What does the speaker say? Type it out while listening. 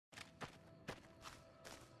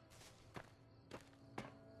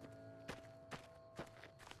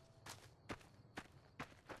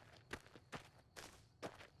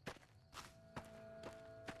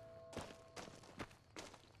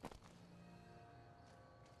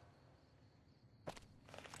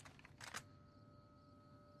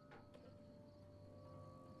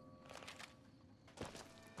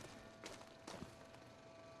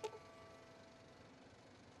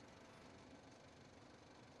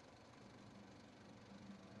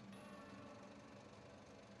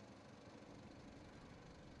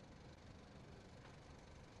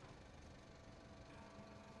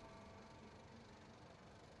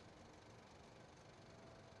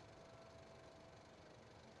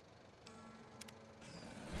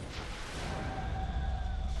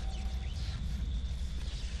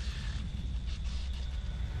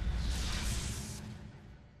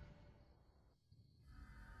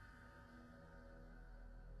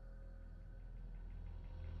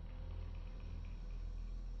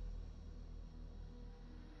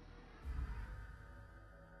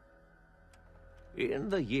In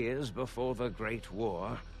the years before the Great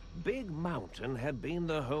War, Big Mountain had been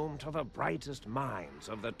the home to the brightest minds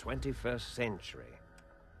of the 21st century.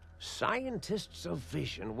 Scientists of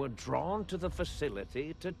vision were drawn to the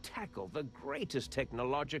facility to tackle the greatest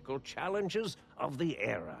technological challenges of the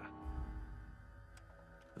era.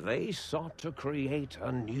 They sought to create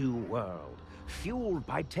a new world, fueled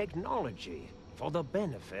by technology for the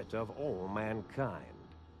benefit of all mankind.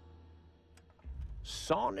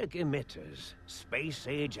 Sonic emitters,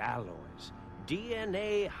 space-age alloys,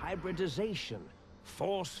 DNA hybridization,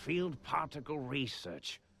 force field particle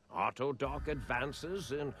research, autodoc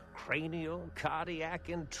advances in cranial, cardiac,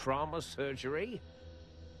 and trauma surgery.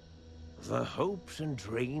 The hopes and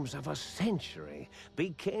dreams of a century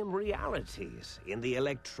became realities in the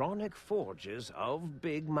electronic forges of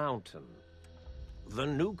Big Mountain. The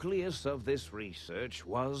nucleus of this research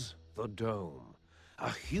was the Dome,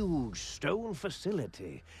 a huge stone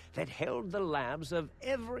facility that held the labs of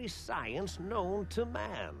every science known to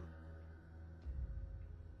man.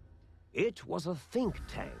 It was a think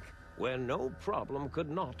tank where no problem could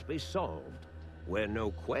not be solved, where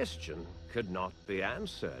no question could not be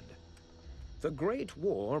answered. The Great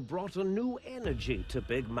War brought a new energy to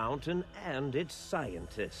Big Mountain and its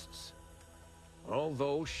scientists.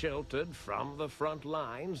 Although sheltered from the front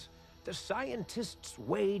lines, the scientists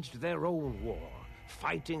waged their own war,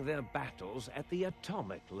 fighting their battles at the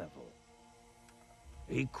atomic level.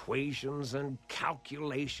 Equations and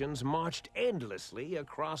calculations marched endlessly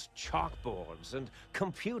across chalkboards and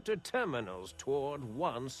computer terminals toward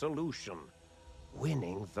one solution: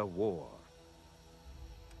 winning the war.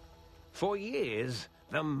 For years,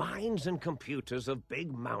 the minds and computers of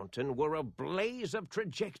Big Mountain were a blaze of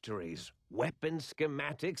trajectories, weapon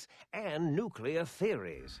schematics, and nuclear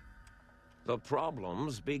theories. The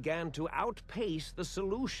problems began to outpace the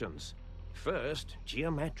solutions, first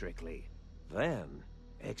geometrically, then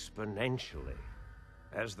exponentially.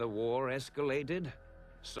 As the war escalated,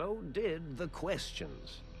 so did the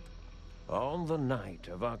questions. On the night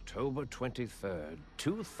of October 23rd,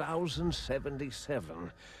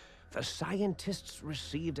 2077, the scientists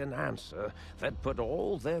received an answer that put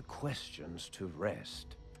all their questions to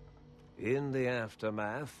rest. In the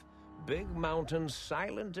aftermath, Big Mountain's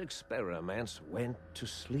silent experiments went to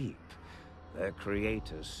sleep, their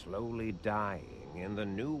creators slowly dying in the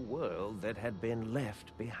new world that had been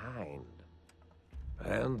left behind.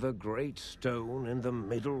 And the great stone in the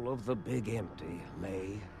middle of the Big Empty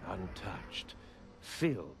lay untouched,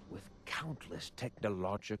 filled with countless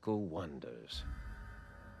technological wonders.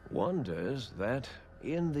 Wonders that,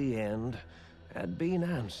 in the end, had been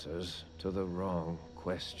answers to the wrong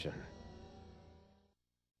question.